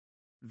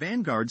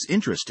Vanguard's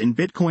interest in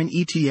Bitcoin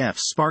ETFs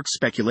sparks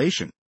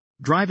speculation,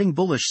 driving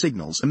bullish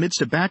signals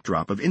amidst a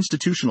backdrop of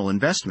institutional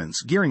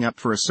investments gearing up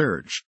for a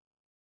surge.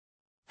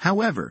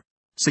 However,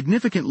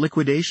 significant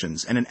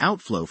liquidations and an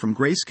outflow from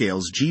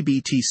Grayscale's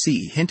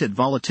GBTC hint at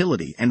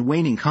volatility and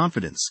waning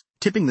confidence,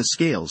 tipping the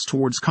scales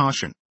towards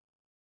caution.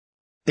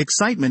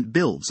 Excitement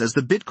builds as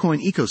the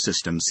Bitcoin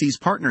ecosystem sees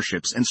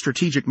partnerships and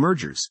strategic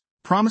mergers,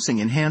 promising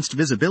enhanced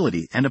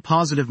visibility and a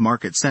positive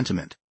market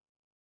sentiment.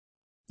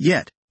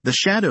 Yet, the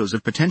shadows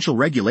of potential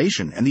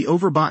regulation and the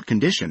overbought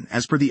condition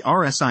as per the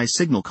RSI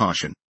signal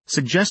caution,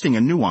 suggesting a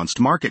nuanced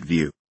market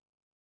view.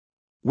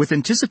 With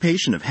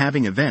anticipation of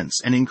halving events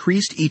and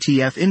increased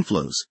ETF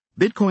inflows,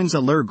 Bitcoin's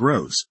allure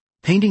grows,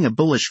 painting a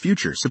bullish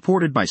future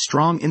supported by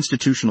strong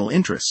institutional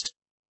interest.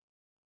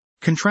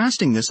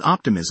 Contrasting this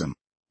optimism,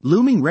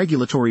 looming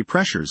regulatory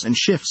pressures and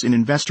shifts in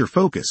investor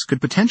focus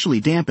could potentially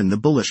dampen the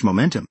bullish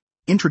momentum,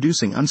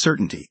 introducing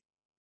uncertainty.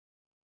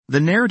 The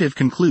narrative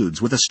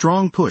concludes with a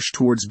strong push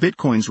towards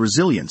Bitcoin's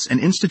resilience and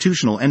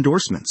institutional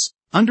endorsements,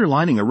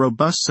 underlining a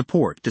robust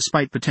support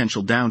despite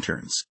potential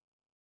downturns.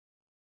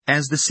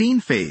 As the scene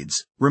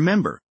fades,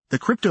 remember, the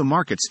crypto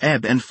market's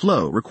ebb and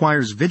flow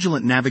requires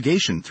vigilant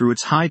navigation through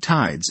its high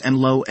tides and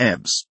low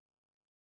ebbs.